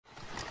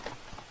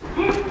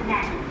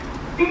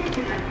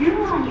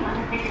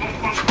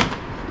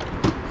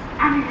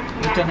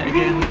We've done it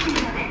again.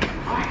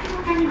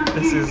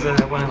 This is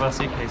one of our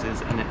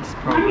suitcases and it's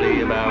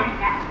probably about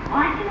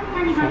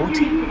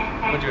 40?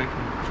 What do you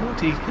reckon?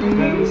 40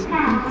 kilograms? I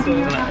don't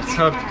know, it's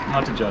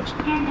hard to judge. I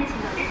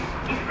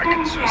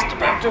reckon it's just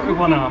about with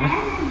one arm.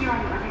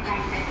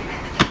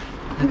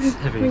 It's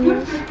heavy.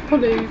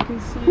 Pull it, you can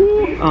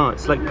see. Oh,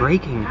 it's like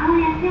braking.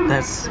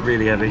 That's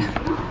really heavy.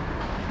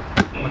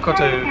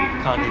 Makoto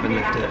can't even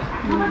lift it.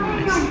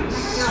 It's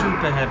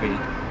super heavy.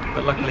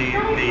 But luckily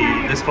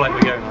this flight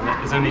we're going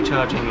on is only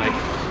charging like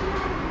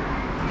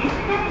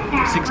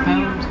 £6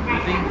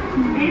 maybe?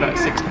 About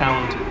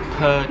 £6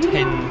 per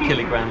 10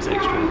 kilograms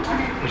extra,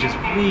 which is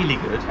really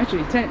good.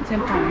 Actually, £10.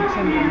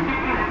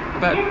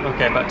 About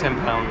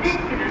 £10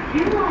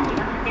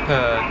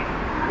 per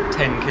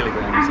 10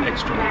 kilograms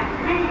extra,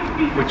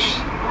 which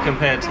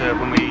compared to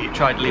when we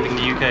tried leaving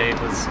the UK it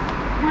was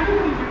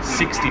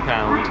 £60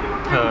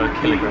 per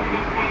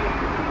kilogram.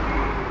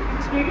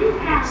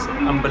 It's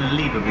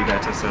unbelievably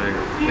better, so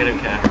we don't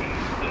care.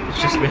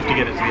 It's just we have to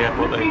get it to the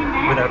airport though,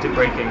 without it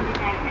breaking.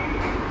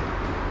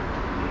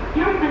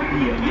 Yeah,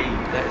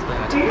 that is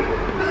bad.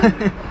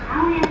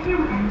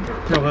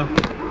 Oh well,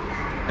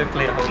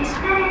 hopefully it holds.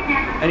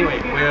 Anyway,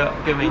 we're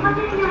going, I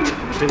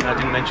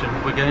didn't mention,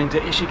 we're going to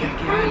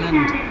Ishigaki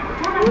Island.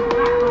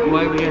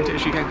 Why are we going to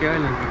Ishigaki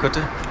Island,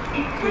 Makoto?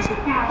 Because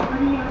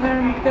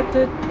Taran got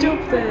the job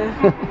there.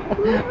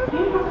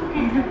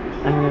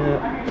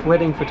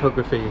 Wedding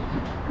photography,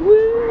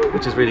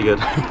 which is really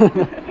good.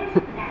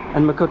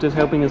 And Makoto's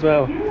helping as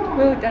well.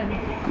 Well done.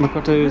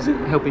 Makoto's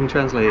helping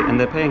translate and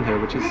they're paying her,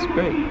 which is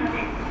great.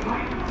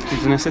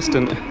 She's an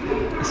assistant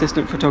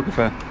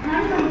photographer.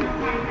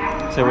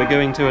 So we're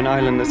going to an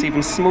island that's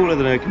even smaller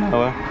than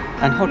Okinawa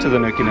and hotter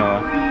than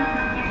Okinawa.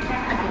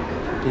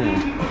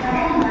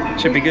 Yeah.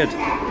 Should be good.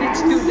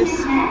 Let's do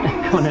this.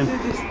 Come on in.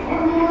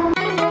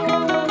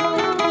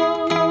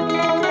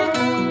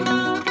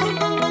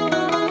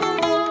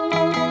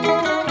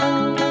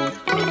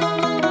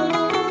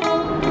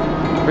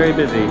 Very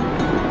busy.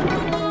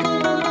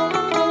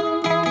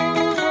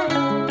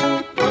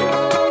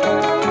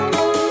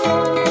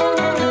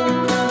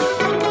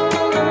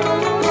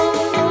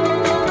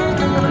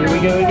 Here we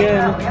go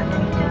again.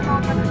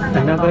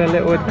 Another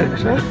little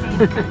adventure.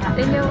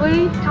 In a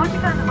way,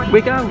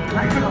 We go!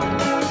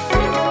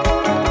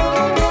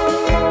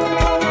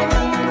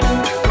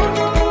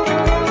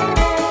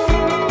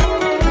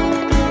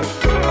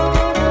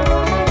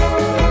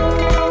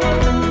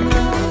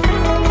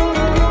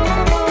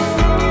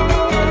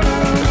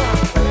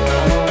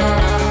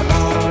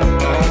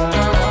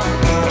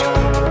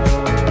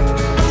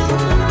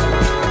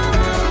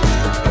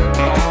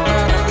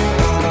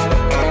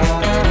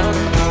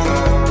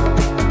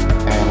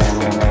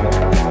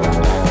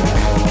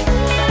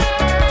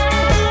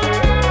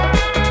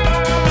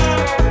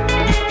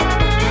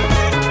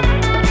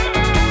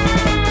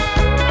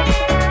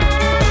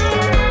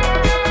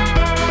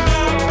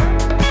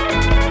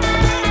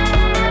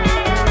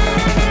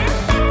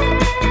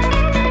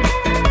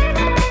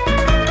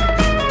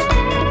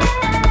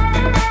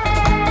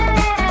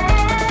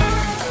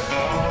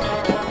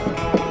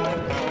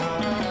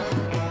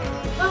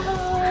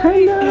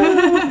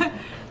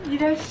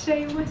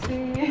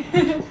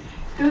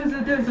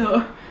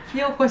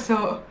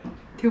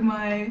 to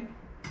my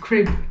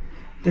crib.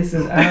 This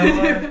is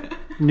our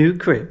new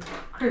crib.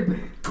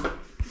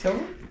 So,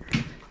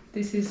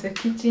 this is a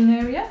kitchen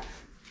area.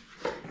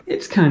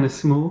 It's kind of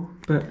small,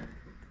 but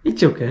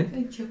it's okay.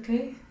 It's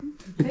okay.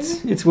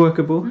 It's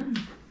workable.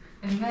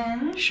 And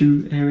then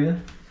shoe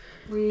area.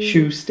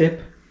 Shoe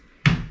step.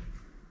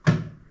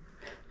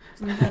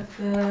 We have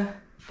the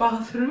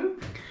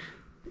bathroom.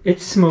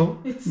 It's small.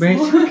 It's but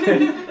small. It's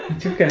okay.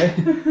 It's okay.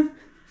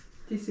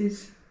 This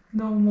is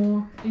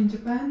normal in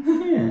Japan.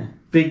 Yeah.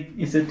 Big.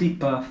 It's a deep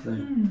bath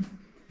though.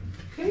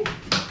 Okay.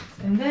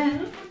 And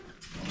then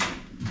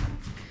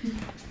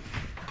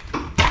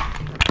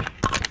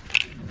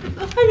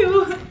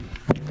hello.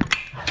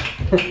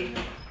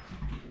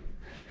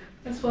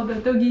 That's for the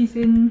doggies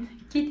and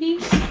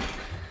kitties.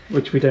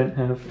 Which we don't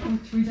have.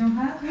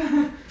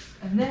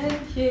 And then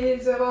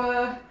here's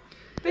our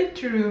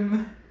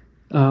bedroom.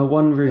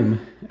 One room,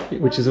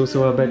 which is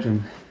also our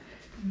bedroom.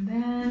 And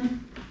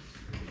then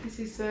this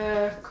is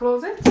a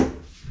closet,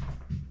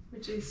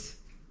 which is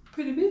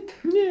pretty big.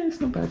 Yeah, it's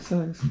not bad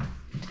size.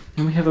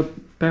 And we have a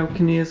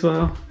balcony as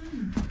well.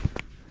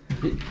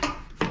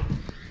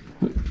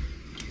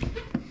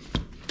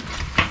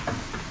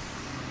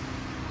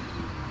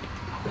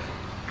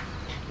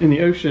 And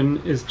the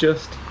ocean is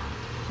just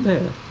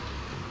there.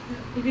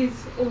 It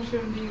is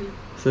ocean view.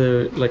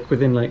 So like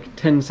within like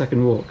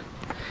 10-second walk,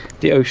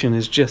 the ocean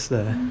is just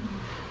there.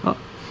 Oh,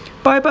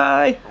 bye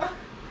bye!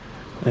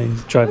 Oh,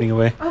 he's driving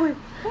away. Oh wait,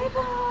 bye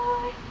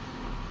bye!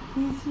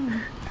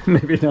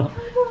 Maybe not.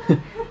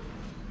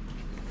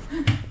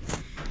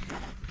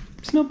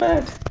 It's not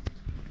bad.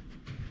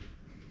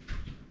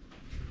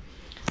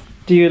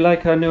 Do you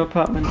like our new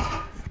apartment?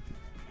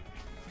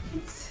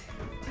 It's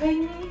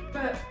tiny,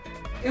 but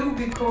It will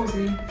be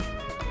cozy,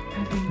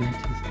 I think.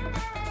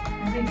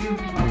 I think it will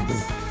be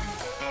nice.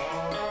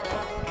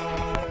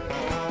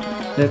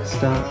 Let's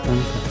start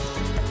unpacking.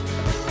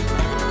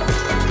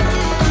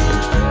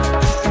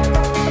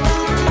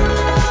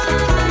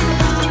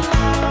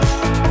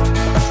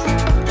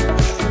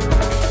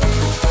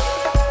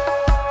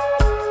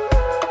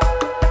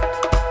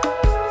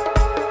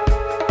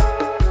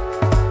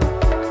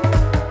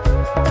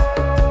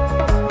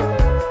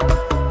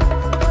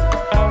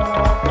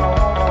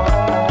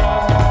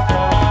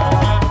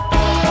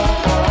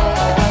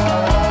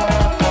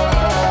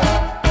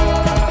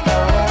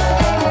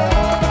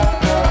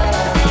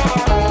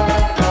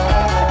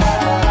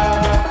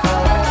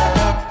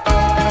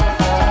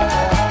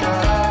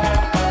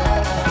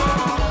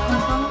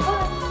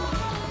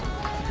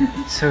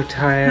 So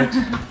tired.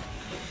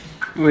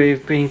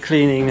 We've been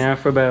cleaning now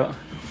for about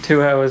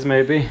 2 hours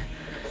maybe.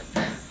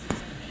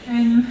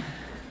 And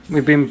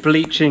we've been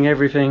bleaching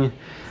everything.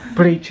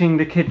 Bleaching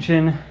the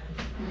kitchen,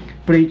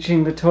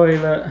 bleaching the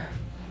toilet,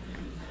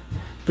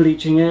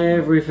 bleaching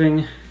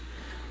everything,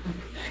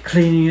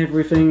 cleaning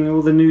everything,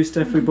 all the new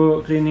stuff we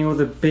bought, cleaning all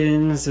the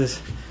bins,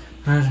 just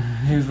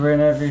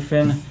hoovering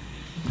everything.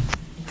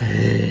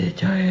 Very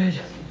tired.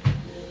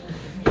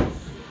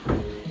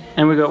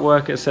 And we got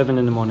work at 7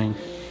 in the morning.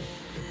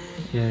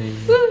 Yay.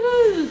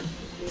 woohoo!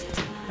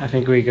 I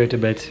think we go to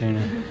bed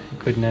soon.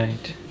 Good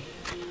night.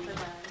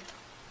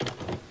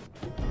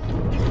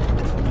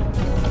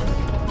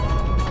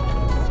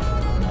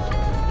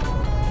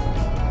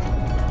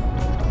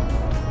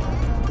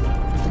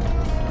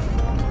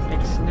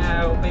 It's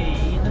now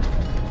been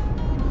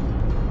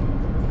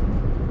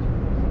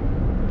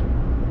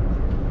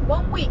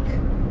 1 week.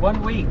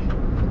 1 week.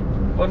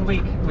 1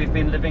 week we've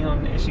been living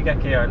on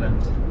Ishigaki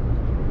Island.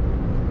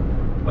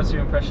 What's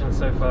your impression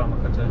so far,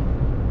 Makoto?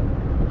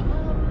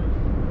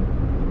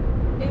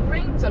 It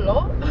rains a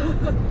lot.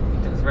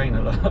 It does rain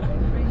a lot.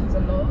 It rains a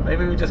lot.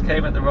 Maybe we just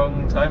came at the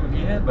wrong time of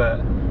year,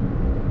 but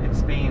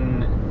it's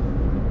been...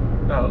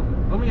 Well,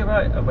 when we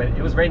arrived... Oh, wait,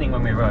 it was raining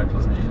when we arrived,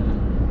 wasn't it?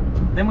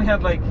 Then we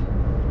had like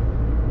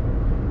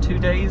 2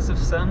 days of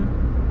sun.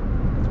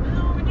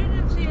 No, we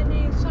didn't see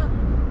any sun.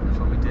 I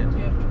thought we did.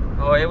 Yeah.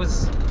 Oh, it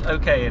was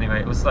okay anyway.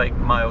 It was like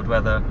mild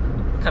weather,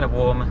 kind of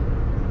warm,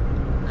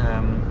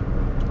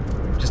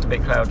 just a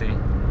bit cloudy.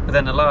 But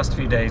then the last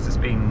few days it's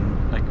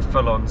been like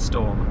full-on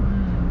storm.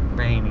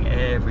 Raining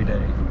every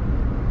day,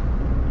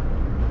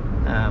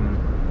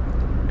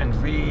 and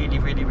really,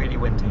 really, really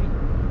windy.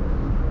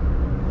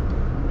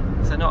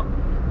 So not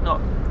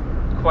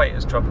quite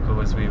as tropical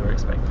as we were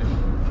expecting.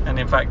 And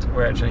in fact,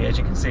 we're actually, as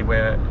you can see,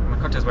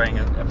 Makoto's wearing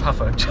a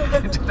puffer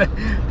today,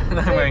 and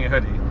I'm wearing a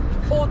hoodie.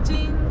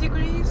 14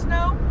 degrees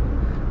now.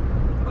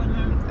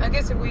 I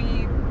guess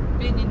we've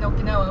been in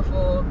Okinawa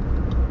for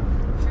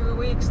a few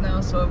weeks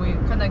now, so we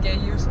kind of get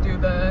used to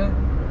the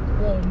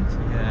warmth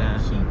and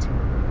heat.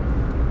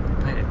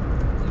 It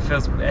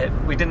feels,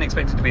 we didn't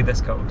expect it to be this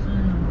cold.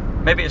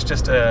 Maybe it's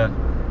just a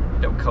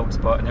little cold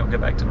spot and it'll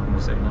get back to normal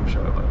soon, I'm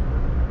sure it will.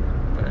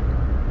 But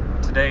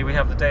today we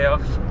have the day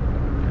off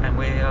and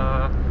we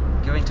are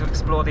going to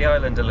explore the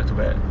island a little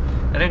bit.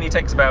 It only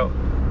takes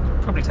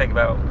probably take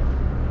about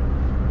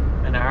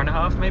an hour and a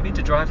half maybe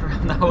to drive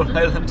around the whole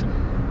island.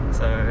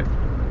 So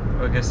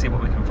we'll go see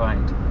what we can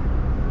find.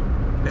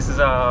 This is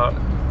our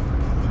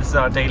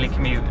daily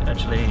commute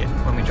actually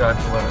when we drive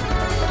to work.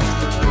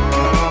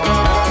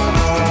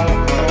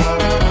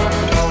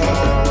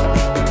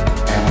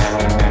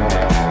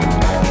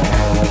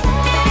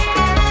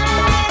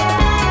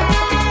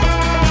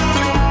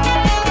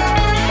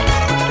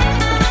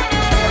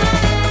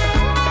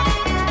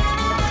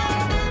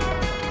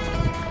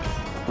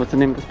 What's the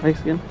name of this place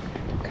again?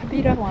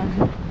 Kabira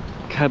 1.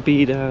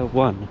 Kabira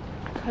 1.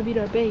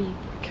 Kabira Bay.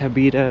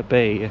 Kabira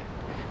Bay.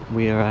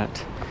 We are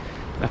at.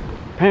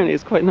 Apparently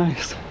it's quite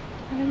nice.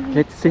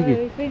 Let's see.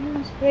 A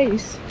famous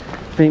place.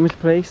 Famous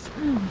place?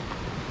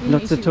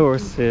 Lots of Ishigaki.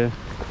 tourists here.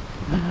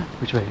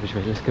 Which way? Which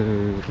way? Let's go.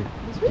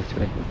 This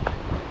way.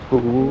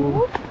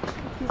 Ooh.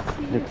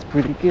 Looks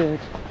pretty good.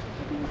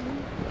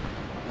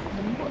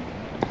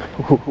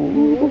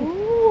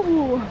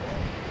 Ooh.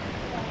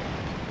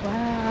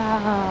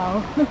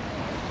 Wow.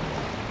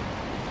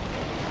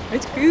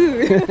 It's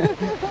good.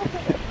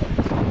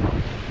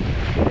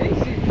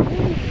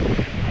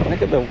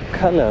 Look at the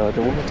colour of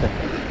the water.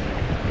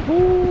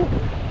 Ooh.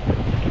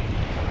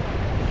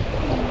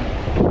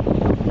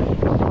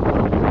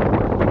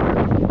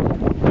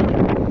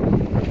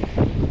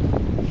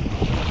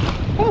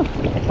 Oh.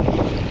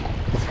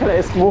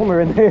 It's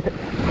warmer in here.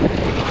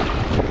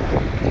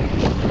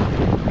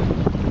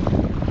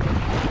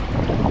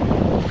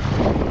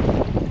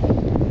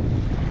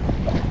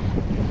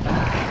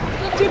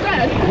 Not too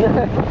bad.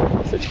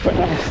 It's actually quite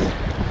nice.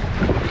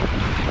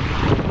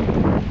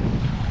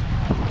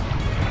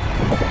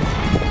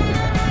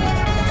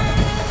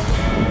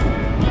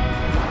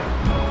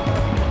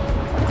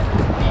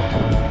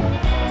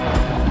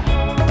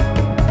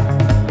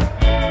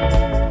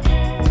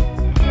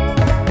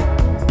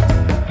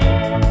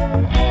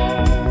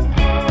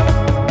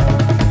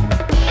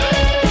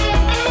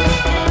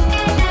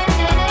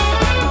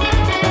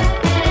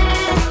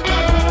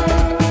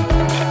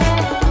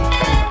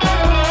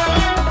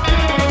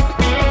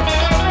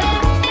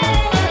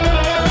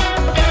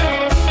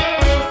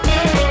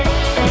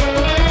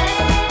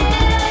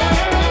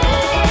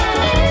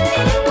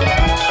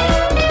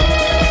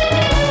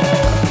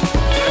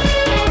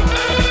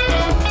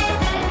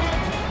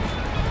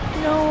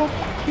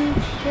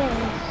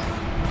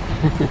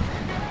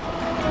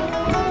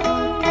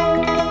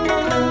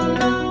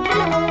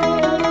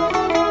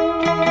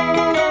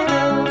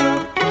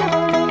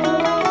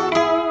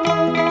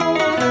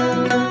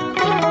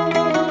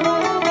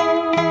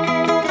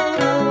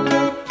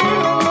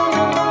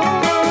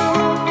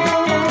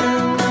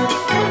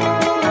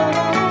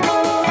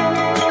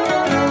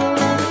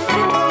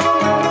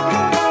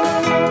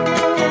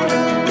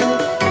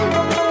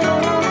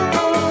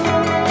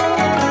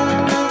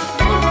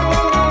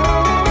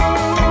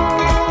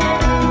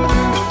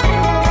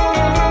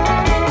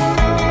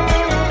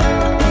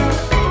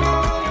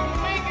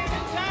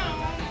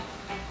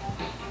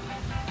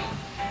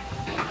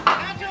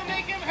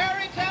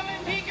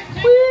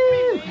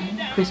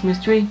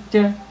 Christmas tree,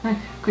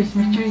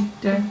 Christmas tree,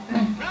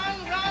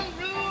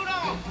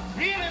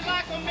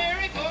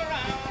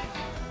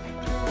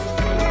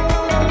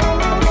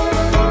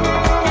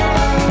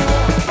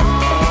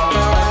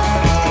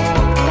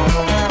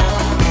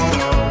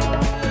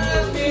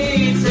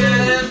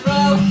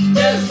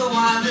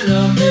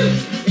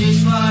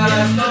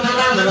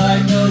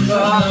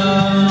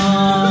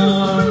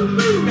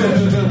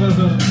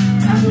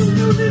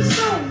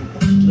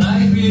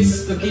 Life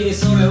is 時に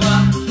それは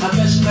果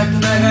たしたく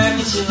ない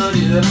道のり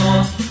でも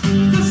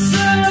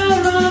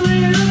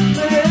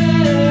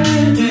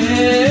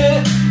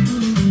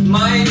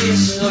毎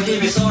日の日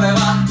々それ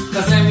は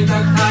風みた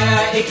く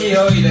速い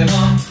勢いでも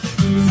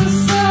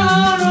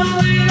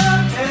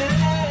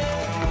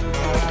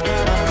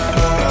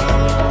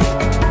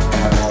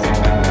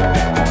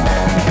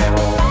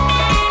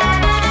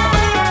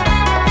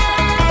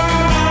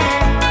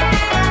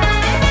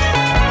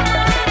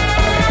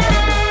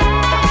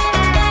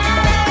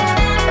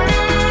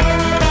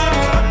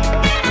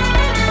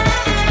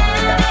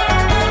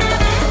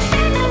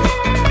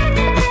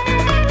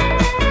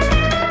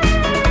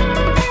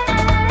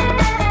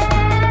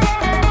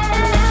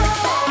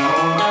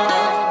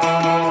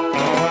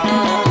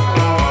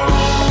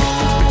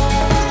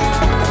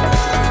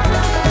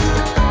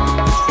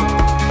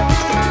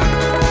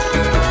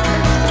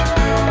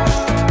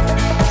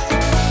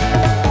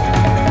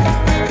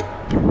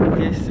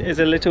is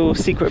a little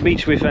secret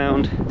beach we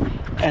found,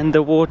 and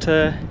the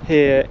water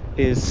here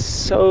is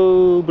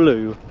so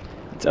blue,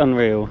 it's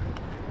unreal.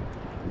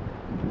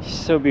 It's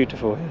so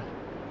beautiful here,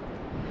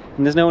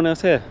 and there's no one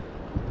else here.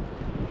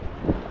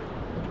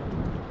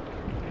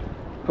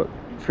 Put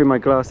through my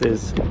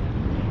glasses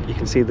you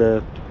can see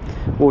the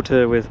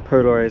water with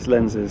polarized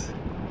lenses.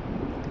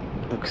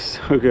 Looks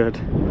so good.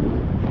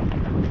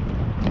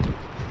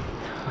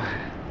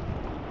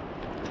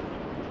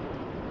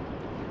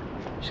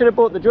 Should have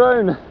bought the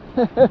drone.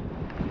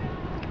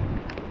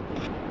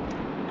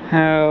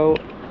 How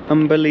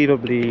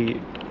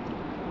unbelievably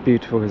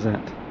beautiful is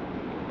that?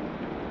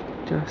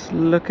 Just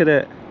look at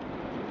it.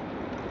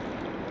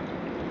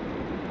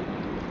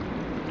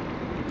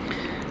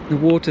 The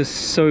water's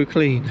so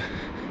clean.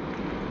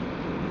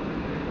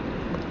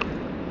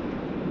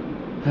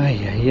 Ay,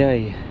 ay,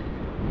 ay.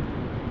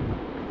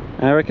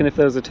 I reckon if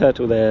there was a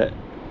turtle there,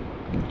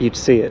 you'd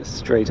see it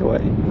straight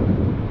away.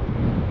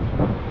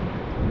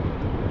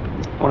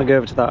 I want to go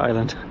over to that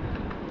island.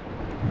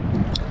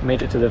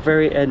 Made it to the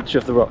very edge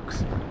of the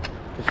rocks.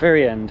 The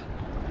very end.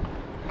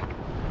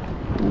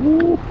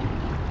 Ooh.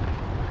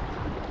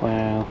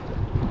 Wow.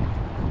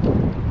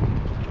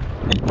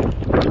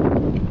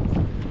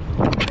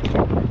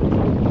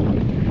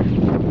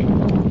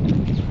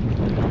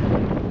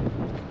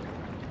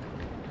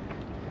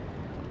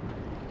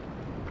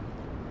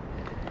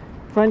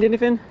 Find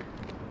anything?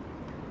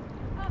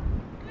 Where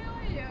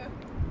are you?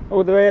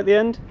 All the way at the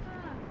end?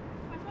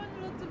 I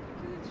found lots of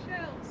cute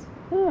shells.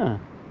 Ah.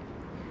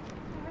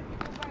 I have to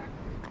go back.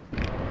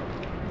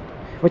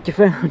 What you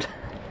found?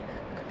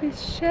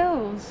 These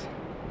shells.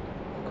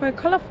 Quite a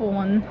colourful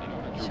one.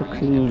 So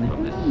clean.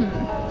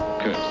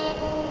 Curse.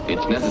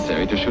 It's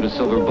necessary to shoot a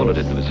silver bullet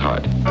into his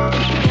heart.